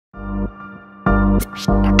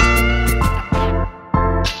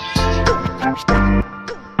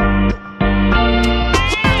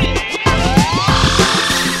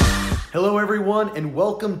Hello everyone and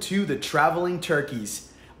welcome to the Traveling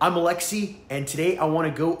Turkeys. I'm Alexi and today I want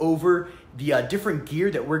to go over the different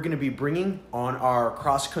gear that we're going to be bringing on our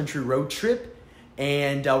cross-country road trip.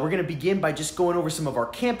 And we're going to begin by just going over some of our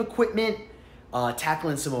camp equipment,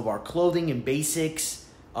 tackling some of our clothing and basics,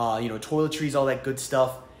 toiletries, all that good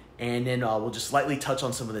stuff. And then we'll just lightly touch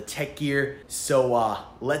on some of the tech gear. So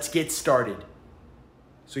let's get started.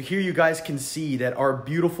 So here you guys can see that our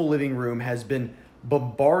beautiful living room has been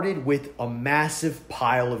bombarded with a massive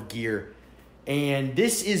pile of gear. And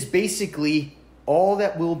this is basically all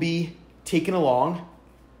that will be taken along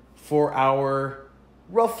for our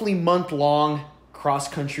roughly month-long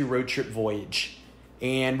cross-country road trip voyage.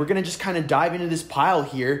 And we're gonna just kind of dive into this pile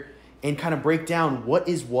here and kind of break down what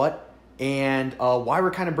is what and why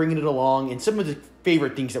we're kind of bringing it along and some of the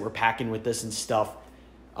favorite things that we're packing with us and stuff.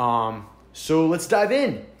 So let's dive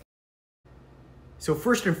in. So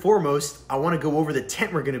first and foremost, I want to go over the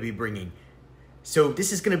tent we're going to be bringing. So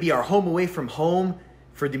this is going to be our home away from home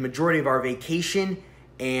for the majority of our vacation,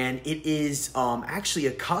 and it is actually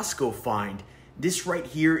a Costco find. This right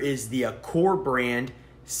here is the Core brand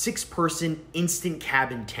 6-person instant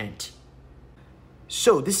cabin tent.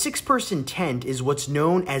 So this 6-person tent is what's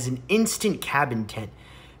known as an instant cabin tent.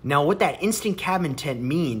 Now what that instant cabin tent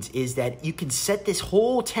means is that you can set this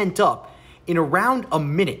whole tent up in around a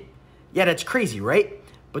minute. Yeah, that's crazy, right?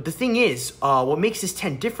 But the thing is, what makes this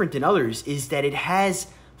tent different than others is that it has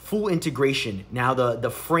full integration. Now,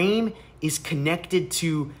 the frame is connected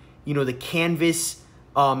to, the canvas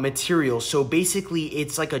material. So basically,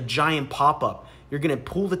 it's like a giant pop-up. You're gonna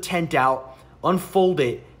pull the tent out, unfold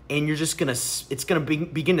it, and it's gonna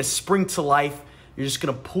begin to spring to life. You're just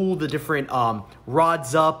gonna pull the different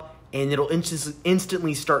rods up, and it'll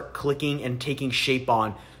instantly start clicking and taking shape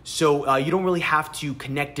on. So you don't really have to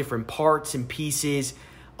connect different parts and pieces.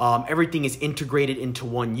 Everything is integrated into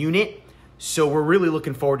one unit. So we're really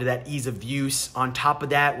looking forward to that ease of use. On top of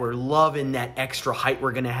that, we're loving that extra height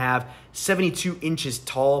we're gonna have. 72 inches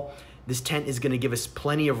tall. This tent is gonna give us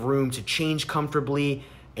plenty of room to change comfortably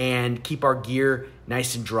and keep our gear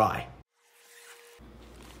nice and dry.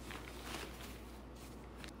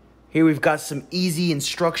 Here we've got some easy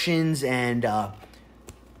instructions and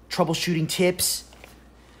troubleshooting tips.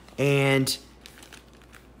 And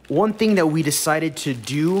one thing that we decided to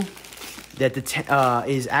do that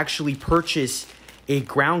is actually purchase a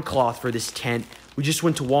ground cloth for this tent. We just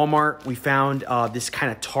went to Walmart. We found this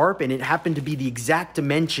kind of tarp, and it happened to be the exact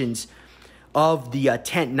dimensions of the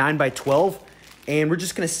tent, 9x12. And we're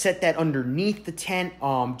just going to set that underneath the tent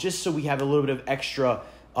just so we have a little bit of extra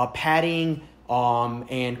padding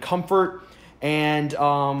and comfort. And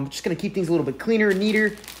just going to keep things a little bit cleaner and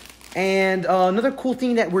neater. And another cool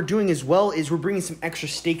thing that we're doing as well is we're bringing some extra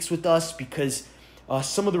stakes with us because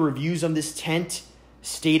some of the reviews on this tent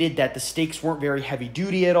stated that the stakes weren't very heavy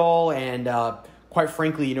duty at all. And quite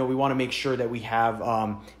frankly, we want to make sure that we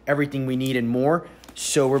have everything we need and more.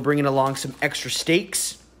 So we're bringing along some extra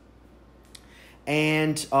stakes.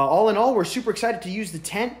 And all in all, we're super excited to use the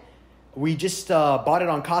tent. We just bought it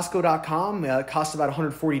on Costco.com. It cost about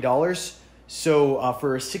 $140. So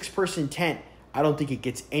for a 6-person tent, I don't think it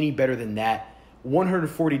gets any better than that.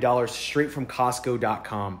 $140 straight from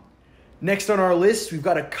Costco.com. Next on our list, we've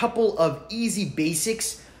got a couple of easy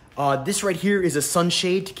basics. This right here is a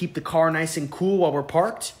sunshade to keep the car nice and cool while we're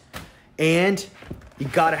parked. And you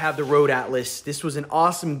gotta have the Road Atlas. This was an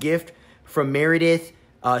awesome gift from Meredith.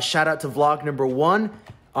 Shout out to vlog number 1.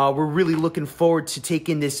 We're really looking forward to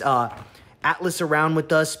taking this Atlas around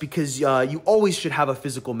with us because you always should have a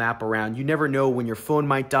physical map around. You never know when your phone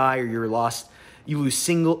might die or you're lost. You lose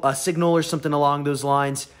signal or something along those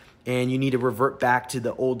lines, and you need to revert back to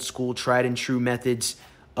the old school tried and true methods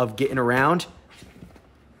of getting around.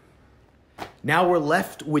 Now we're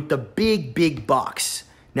left with the big box.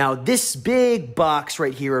 Now this big box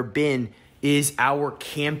right here, or bin, is our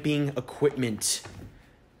camping equipment.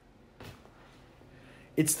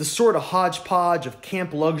 It's the sort of hodgepodge of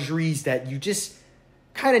camp luxuries that you just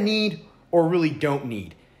kind of need or really don't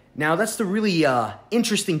need. Now, that's the really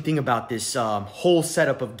interesting thing about this whole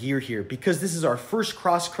setup of gear here, because this is our first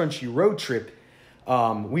cross-country road trip.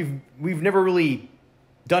 We've never really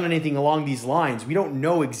done anything along these lines. We don't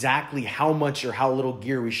know exactly how much or how little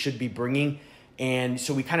gear we should be bringing, and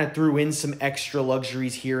so we kind of threw in some extra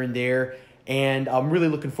luxuries here and there, and I'm really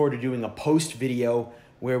looking forward to doing a post video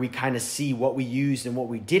where we kind of see what we used and what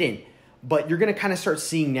we didn't. But you're going to kind of start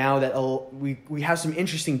seeing now that we have some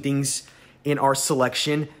interesting things in our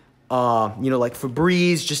selection. Like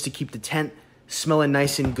Febreze, just to keep the tent smelling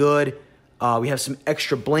nice and good. We have some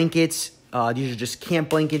extra blankets. These are just camp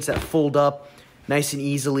blankets that fold up nice and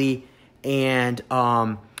easily. And,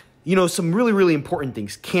 you know, some really, really important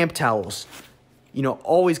things. Camp towels. You know,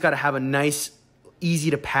 always got to have a nice,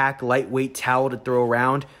 easy to pack, lightweight towel to throw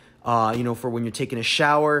around, you know, for when you're taking a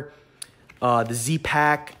shower. The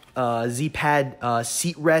Z-Pack, Z-Pad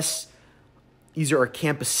seat rests. These are our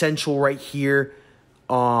camp essential right here.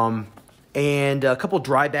 And a couple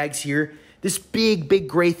dry bags here. This big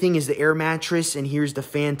gray thing is the air mattress, and here's the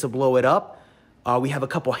fan to blow it up. We have a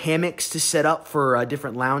couple hammocks to set up for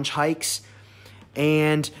different lounge hikes.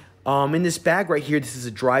 And in this bag right here, this is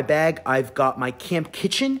a dry bag. I've got my camp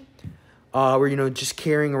kitchen, where, you know, just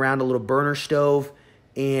carrying around a little burner stove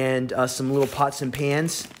and some little pots and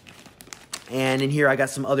pans. And in here, I got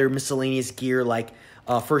some other miscellaneous gear like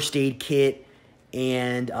first aid kit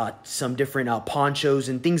and some different ponchos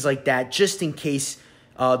and things like that, just in case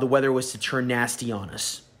the weather was to turn nasty on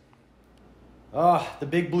us. The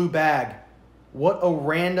big blue bag. What a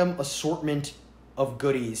random assortment of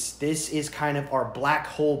goodies. This is kind of our black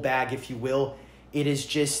hole bag, if you will. It is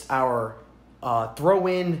just our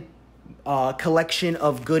throw-in collection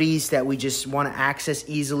of goodies that we just want to access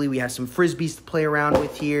easily. We have some Frisbees to play around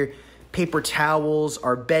with here, paper towels,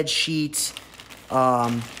 our bed sheets,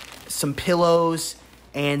 some pillows,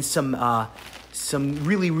 and some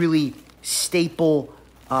really staple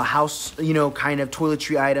house, you know, kind of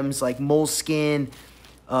toiletry items like moleskin,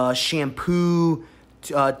 shampoo,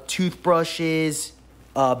 toothbrushes,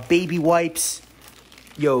 baby wipes.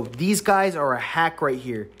 Yo, these guys are a hack right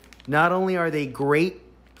here. Not only are they great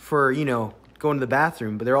for, you know, going to the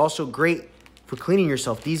bathroom, but they're also great for cleaning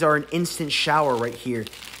yourself. These are an instant shower right here.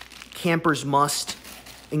 Campers must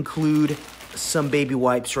include some baby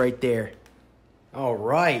wipes right there. All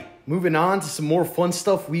right, moving on to some more fun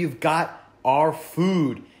stuff. We've got our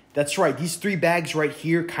food. That's right, these 3 bags right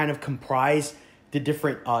here kind of comprise the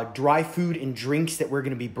different dry food and drinks that we're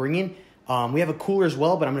going to be bringing. We have a cooler as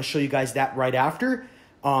well, but I'm going to show you guys that right after.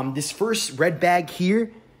 This first red bag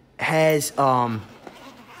here has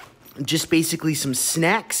just basically some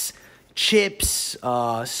snacks, chips,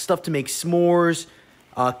 stuff to make s'mores,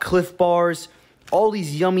 Cliff Bars, all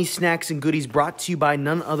these yummy snacks and goodies brought to you by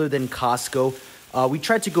none other than Costco. We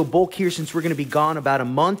tried to go bulk here since we're going to be gone about a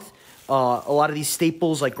month. A lot of these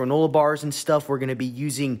staples like granola bars and stuff we're going to be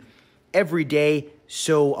using every day.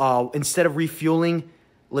 So instead of refueling,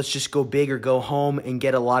 let's just go big or go home and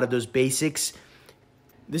get a lot of those basics.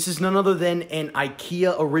 This is none other than an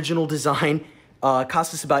IKEA original design.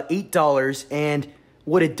 Cost us about $8. And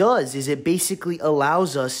what it does is it basically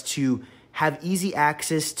allows us to have easy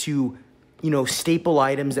access to, you know, staple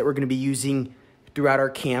items that we're going to be using throughout our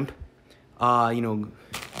camp. You know,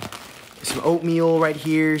 some oatmeal right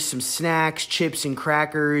here, some snacks, chips and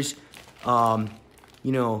crackers,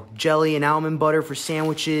 you know, jelly and almond butter for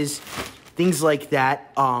sandwiches, things like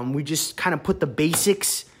that. We just kind of put the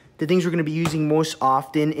basics, the things we're going to be using most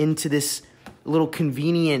often, into this little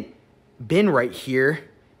convenient bin right here.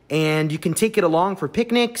 And you can take it along for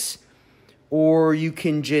picnics, or you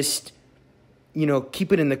can just, you know,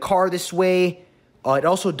 keep it in the car this way. It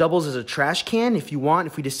also doubles as a trash can if you want.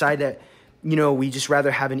 If we decide that, you know, we just rather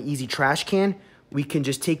have an easy trash can, we can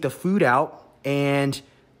just take the food out and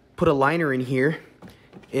put a liner in here.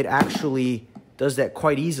 It actually does that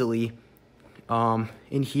quite easily.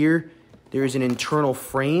 In here, there's an internal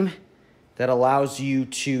frame that allows you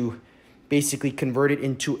to basically convert it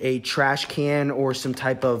into a trash can or some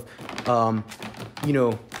type of, you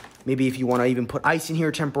know, maybe if you want to even put ice in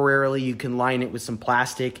here temporarily, you can line it with some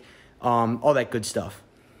plastic, all that good stuff.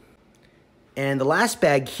 And the last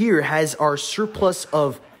bag here has our surplus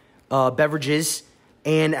of beverages,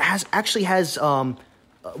 and actually has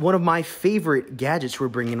one of my favorite gadgets we're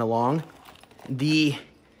bringing along, the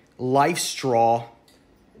Life Straw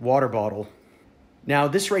water bottle. Now,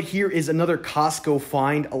 this right here is another Costco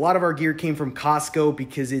find. A lot of our gear came from Costco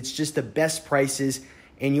because it's just the best prices,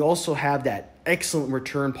 and you also have that excellent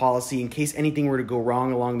return policy in case anything were to go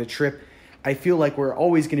wrong along the trip. I feel like we're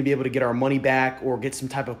always going to be able to get our money back or get some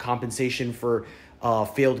type of compensation for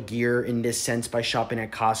failed gear in this sense by shopping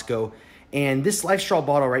at Costco. And this Life Straw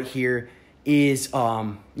bottle right here is,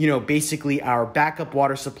 you know, basically our backup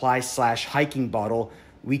water supply / hiking bottle.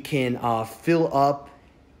 We can fill up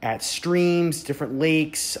at streams, different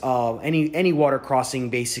lakes, any water crossing.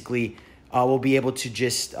 Basically, we'll be able to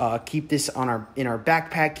just keep this on in our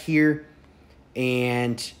backpack here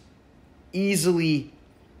and easily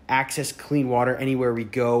access clean water anywhere we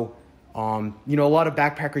go. You know, a lot of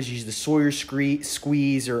backpackers use the Sawyer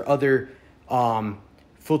squeeze or other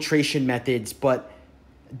filtration methods, but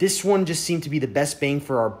this one just seemed to be the best bang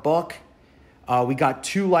for our buck. We got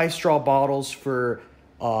 2 Life Straw bottles for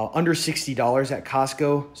under $60 at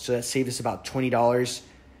Costco, so that saved us about $20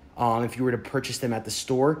 if you were to purchase them at the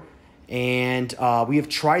store. And we have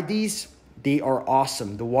tried these. They are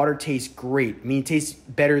awesome. The water tastes great. I mean, it tastes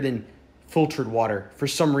better than filtered water. For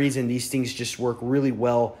some reason, these things just work really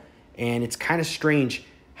well, and it's kind of strange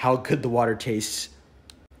how good the water tastes.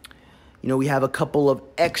 You know, we have a couple of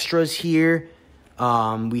extras here.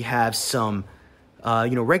 We have some,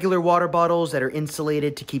 regular water bottles that are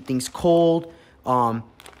insulated to keep things cold.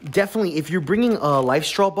 Definitely, if you're bringing a Life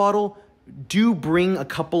Straw bottle, do bring a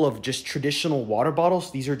couple of just traditional water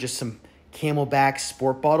bottles. These are just some Camelback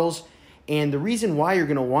sport bottles. And the reason why you're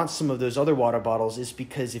going to want some of those other water bottles is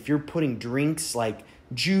because if you're putting drinks like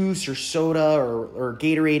juice or soda or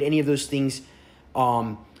Gatorade, any of those things,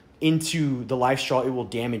 into the Life Straw, it will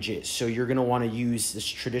damage it. So you're going to want to use this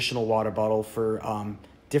traditional water bottle for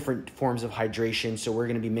different forms of hydration. So we're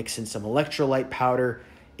going to be mixing some electrolyte powder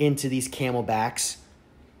into these Camelbacks.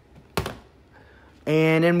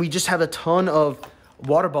 And then we just have a ton of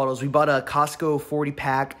water bottles. We bought a Costco 40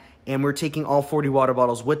 pack, and we're taking all 40 water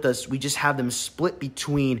bottles with us. We just have them split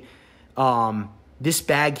between this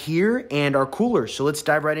bag here and our cooler. So let's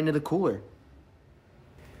dive right into the cooler.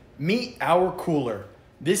 Meet our cooler.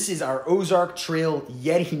 This is our Ozark Trail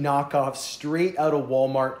Yeti knockoff straight out of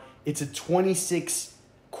Walmart. It's a 26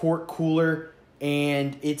 quart cooler,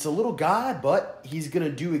 and it's a little guy, but he's going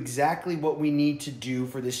to do exactly what we need to do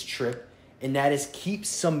for this trip, and that is keep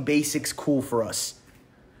some basics cool for us.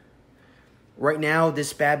 Right now,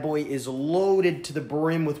 this bad boy is loaded to the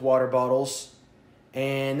brim with water bottles,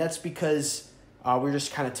 and that's because we're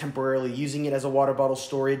just kind of temporarily using it as a water bottle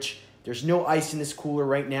storage. There's no ice in this cooler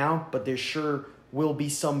right now, but there sure will be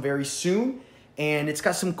some very soon. And it's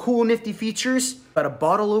got some cool, nifty features. Got a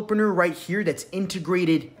bottle opener right here that's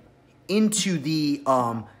integrated into the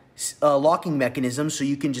locking mechanism, so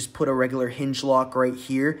you can just put a regular hinge lock right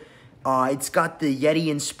here. It's got the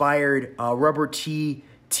Yeti-inspired rubber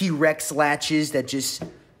T-Rex latches that just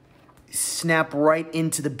snap right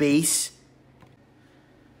into the base.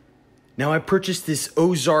 Now, I purchased this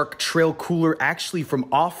Ozark Trail cooler actually from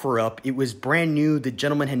OfferUp. It was brand new. The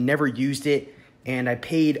gentleman had never used it, and I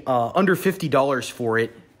paid under $50 for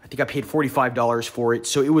it. I think I paid $45 for it,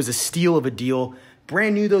 so it was a steal of a deal.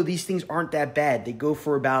 Brand new, though, these things aren't that bad. They go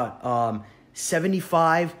for about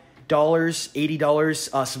 $75,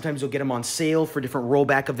 $80. Sometimes you'll get them on sale for different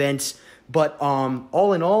rollback events. But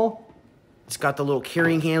all in all, it's got the little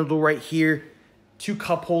carrying handle right here, 2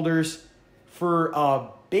 cup holders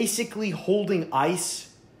for basically holding ice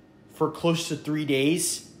for close to 3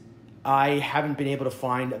 days. I haven't been able to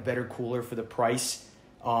find a better cooler for the price.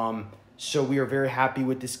 So we are very happy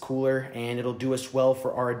with this cooler, and it'll do us well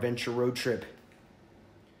for our adventure road trip.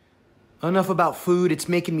 Enough about food. It's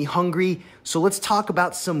making me hungry. So let's talk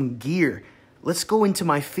about some gear. Let's go into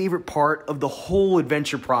my favorite part of the whole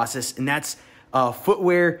adventure process, and that's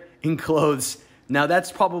footwear and clothes. Now,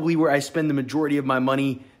 that's probably where I spend the majority of my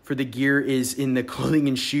money for the gear, is in the clothing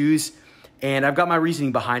and shoes. And I've got my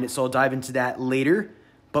reasoning behind it, so I'll dive into that later.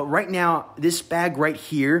 But right now, this bag right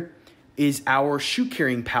here is our shoe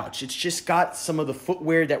carrying pouch. It's just got some of the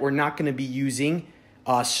footwear that we're not going to be using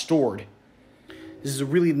stored. This is a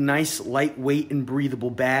really nice, lightweight, and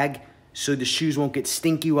breathable bag, so the shoes won't get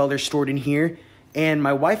stinky while they're stored in here. And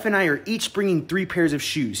my wife and I are each bringing 3 pairs of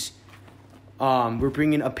shoes. We're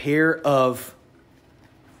bringing a pair of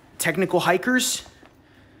technical hikers.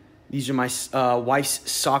 These are my wife's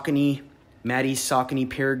Saucony, Maddie's Saucony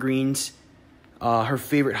Peregrines, her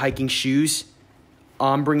favorite hiking shoes.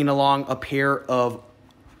 I'm bringing along a pair of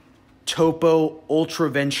Topo Ultra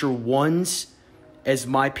Venture 1s as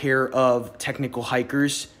my pair of technical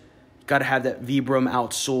hikers. Got to have that Vibram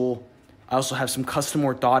outsole. I also have some custom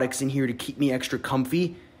orthotics in here to keep me extra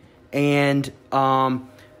comfy. And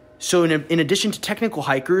so in addition to technical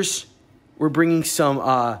hikers, we're bringing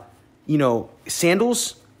some,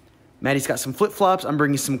 sandals. Maddie's got some flip-flops. I'm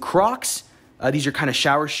bringing some Crocs. These are kind of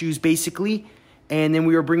shower shoes, basically. And then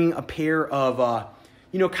we are bringing a pair of,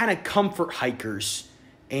 kind of comfort hikers.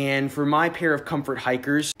 And for my pair of comfort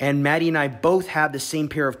hikers, and Maddie and I both have the same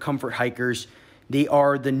pair of comfort hikers, they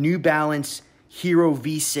are the New Balance Hero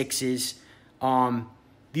V6s.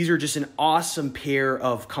 These are just an awesome pair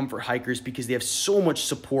of comfort hikers because they have so much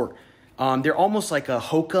support. They're almost like a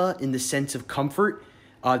Hoka in the sense of comfort.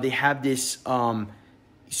 They have this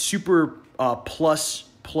super plush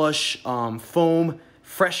foam,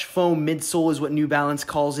 fresh foam midsole is what New Balance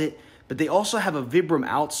calls it. But they also have a Vibram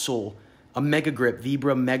outsole, a Mega Grip,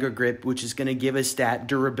 Vibram Mega Grip, which is going to give us that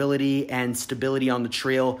durability and stability on the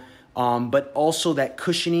trail. But also that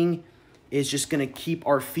cushioning is just going to keep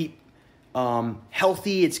our feet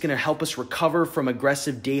healthy. It's going to help us recover from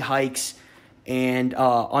aggressive day hikes. And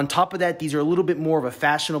on top of that, these are a little bit more of a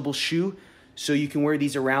fashionable shoe. So you can wear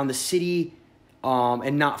these around the city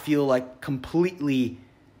and not feel like completely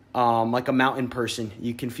like a mountain person.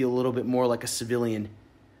 You can feel a little bit more like a civilian.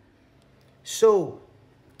 So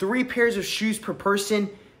 3 pairs of shoes per person,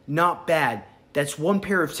 not bad. That's 1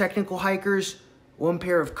 pair of technical hikers, 1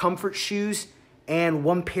 pair of comfort shoes, and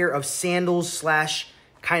 1 pair of sandals slash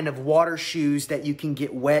kind of water shoes that you can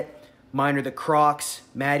get wet. Mine are the Crocs.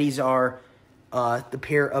 Maddie's are the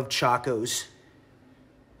pair of Chacos.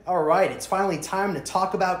 All right, it's finally time to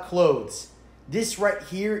talk about clothes. This right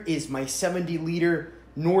here is my 70-liter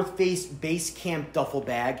North Face Base Camp duffel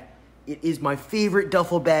bag. It is my favorite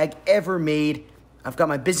duffel bag ever made. I've got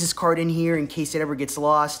my business card in here in case it ever gets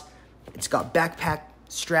lost. It's got backpack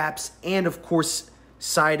straps and, of course,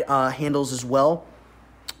 side handles as well.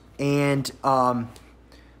 And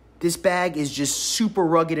this bag is just super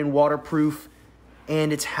rugged and waterproof.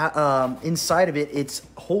 And it's inside of it, it's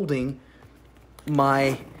holding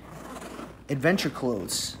my adventure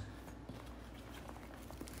clothes.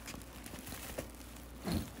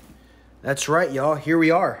 That's right, y'all. Here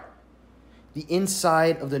we are. The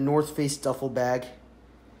inside of the North Face duffel bag.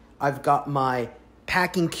 I've got my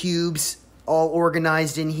packing cubes all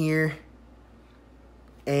organized in here.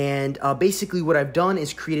 And basically what I've done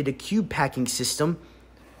is created a cube packing system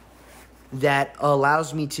that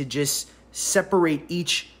allows me to just separate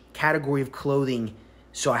each category of clothing.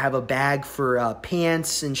 So I have a bag for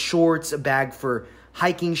pants and shorts, a bag for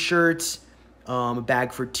hiking shirts, a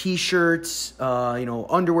bag for t-shirts,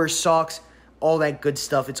 underwear, socks, all that good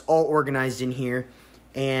stuff. It's all organized in here.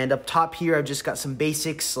 And up top here, I've just got some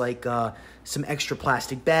basics like some extra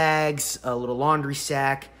plastic bags, a little laundry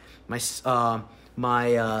sack, my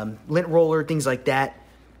lint roller, things like that.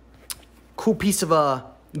 Cool piece of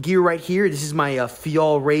gear right here. This is my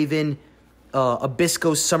Fial Raven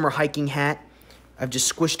Abisko summer hiking hat. I've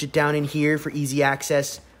just squished it down in here for easy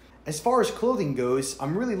access. As far as clothing goes,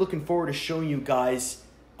 I'm really looking forward to showing you guys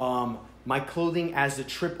my clothing as the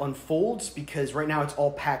trip unfolds, because right now it's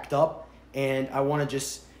all packed up and I want to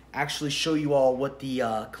just actually show you all what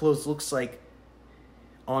the clothes looks like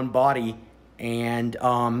on body and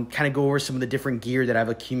kind of go over some of the different gear that I've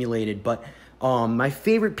accumulated. But my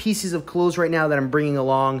favorite pieces of clothes right now that I'm bringing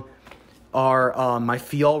along are my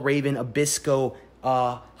Fial Raven Abisko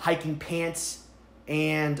hiking pants.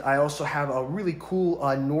 And I also have a really cool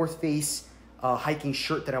North Face hiking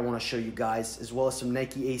shirt that I want to show you guys, as well as some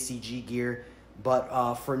Nike ACG gear.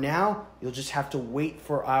 But for now, you'll just have to wait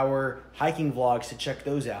for our hiking vlogs to check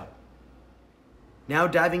those out. Now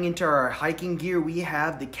diving into our hiking gear, we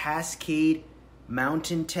have the Cascade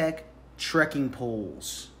Mountain Tech trekking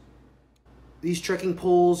poles. These trekking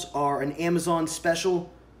poles are an Amazon special.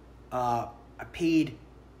 I paid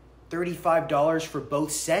 $35 for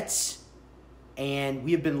both sets. And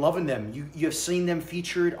we have been loving them. You have seen them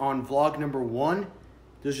featured on vlog number 1.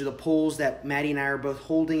 Those are the poles that Maddie and I are both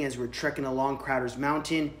holding as we're trekking along Crowder's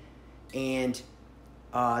Mountain. And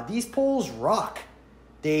these poles rock.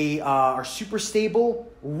 They are super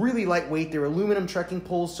stable, really lightweight. They're aluminum trekking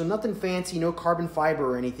poles, so nothing fancy, no carbon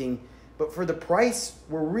fiber or anything. But for the price,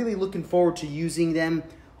 we're really looking forward to using them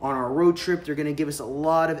on our road trip. They're going to give us a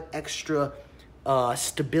lot of extra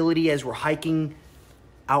stability as we're hiking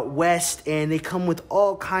out west, and they come with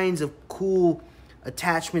all kinds of cool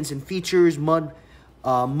attachments and features, mud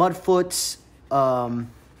foots,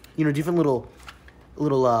 different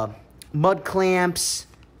little mud clamps,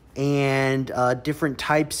 and different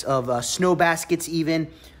types of snow baskets even.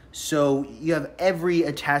 So you have every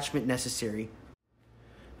attachment necessary.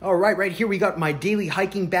 All right, right here we got my daily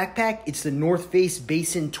hiking backpack. It's the North Face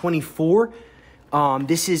Basin 24.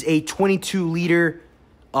 This is a 22-liter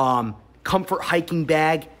comfort hiking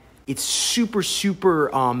bag. It's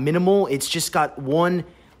super minimal. It's just got one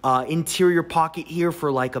interior pocket here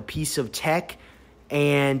for like a piece of tech,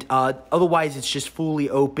 and otherwise it's just fully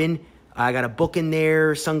open. I got a book in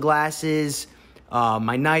there, sunglasses,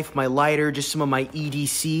 my knife, my lighter, just some of my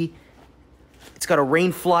EDC. It's got a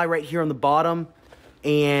rain fly right here on the bottom,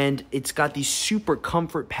 and it's got these super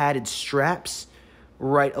comfort padded straps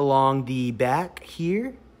right along the back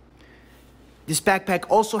here. This backpack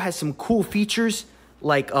also has some cool features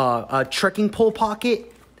like a trekking pole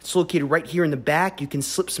pocket. It's located right here in the back. You can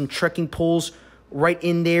slip some trekking poles right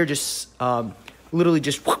in there. Just literally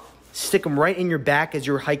just stick them right in your back as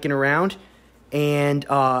you're hiking around. And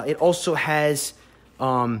it also has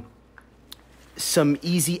some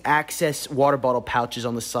easy access water bottle pouches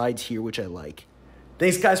on the sides here, which I like.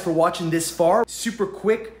 Thanks guys for watching this far. Super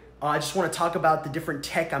quick, I just want to talk about the different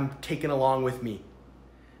tech I'm taking along with me.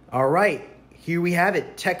 All right, here we have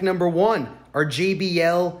it. Tech number one, our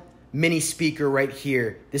JBL mini speaker right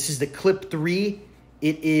here. This is the Clip 3.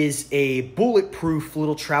 It is a bulletproof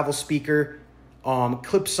little travel speaker.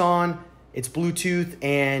 Clips on, it's Bluetooth,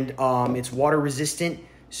 and it's water resistant.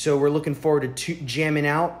 So we're looking forward to jamming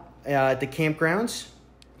out at the campgrounds.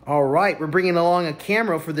 All right, we're bringing along a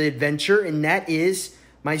camera for the adventure, and that is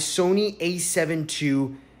my Sony a7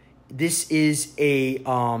 II. This is a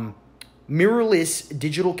mirrorless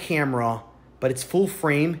digital camera, but it's full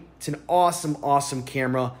frame. It's an awesome, awesome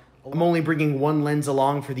camera. I'm only bringing one lens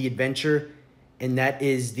along for the adventure, and that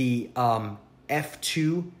is the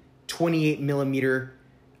f2 28mm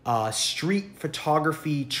street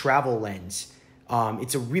photography travel lens.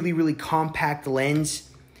 It's a really, really compact lens.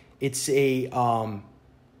 It's a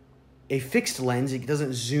fixed lens. It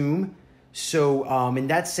doesn't zoom. So in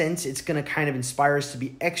that sense, it's going to kind of inspire us to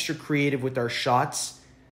be extra creative with our shots.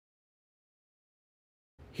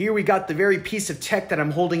 Here we got the very piece of tech that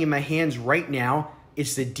I'm holding in my hands right now.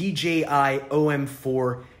 It's the DJI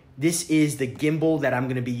OM4. This is the gimbal that I'm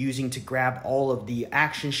going to be using to grab all of the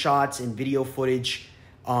action shots and video footage.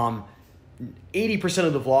 80%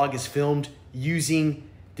 of the vlog is filmed using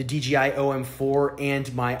the DJI OM4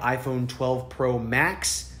 and my iPhone 12 Pro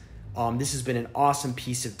Max. This has been an awesome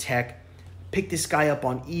piece of tech. Picked this guy up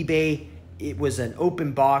on eBay. It was an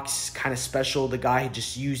open box, kind of special. The guy had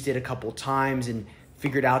just used it a couple times and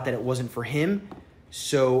figured out that it wasn't for him.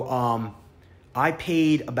 So I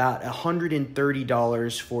paid about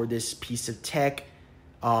 $130 for this piece of tech,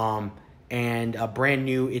 and brand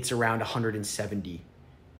new, it's around $170.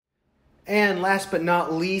 And last but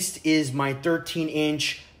not least is my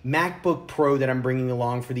 13-inch MacBook Pro that I'm bringing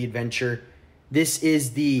along for the adventure. This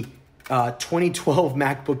is the 2012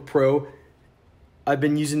 MacBook Pro. I've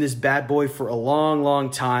been using this bad boy for a long, long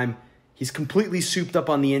time. He's completely souped up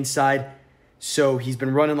on the inside, so he's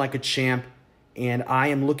been running like a champ. And I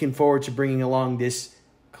am looking forward to bringing along this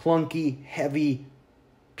clunky, heavy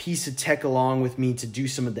piece of tech along with me to do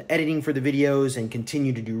some of the editing for the videos and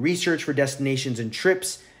continue to do research for destinations and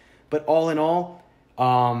trips. But all in all,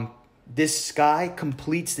 this guy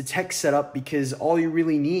completes the tech setup because all you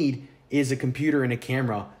really need is a computer and a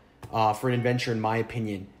camera for an adventure, in my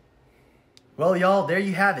opinion. Well, y'all, there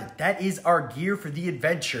you have it. That is our gear for the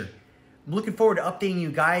adventure. I'm looking forward to updating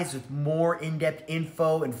you guys with more in-depth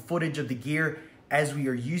info and footage of the gear as we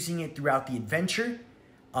are using it throughout the adventure.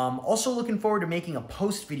 Also looking forward to making a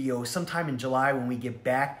post video sometime in July when we get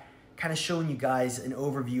back, kind of showing you guys an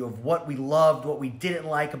overview of what we loved, what we didn't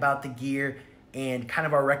like about the gear, and kind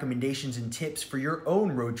of our recommendations and tips for your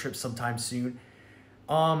own road trip sometime soon.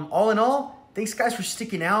 All in all, thanks guys for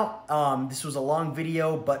sticking out. This was a long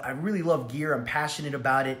video, but I really love gear. I'm passionate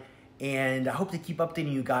about it, and I hope to keep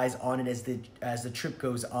updating you guys on it as the trip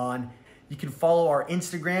goes on. You can follow our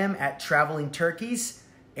Instagram at Traveling Turkkis,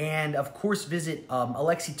 and of course visit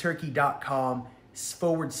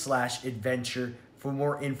alexiturkey.com/adventure for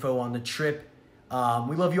more info on the trip.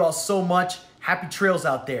 We love you all so much. Happy trails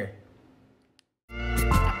out there.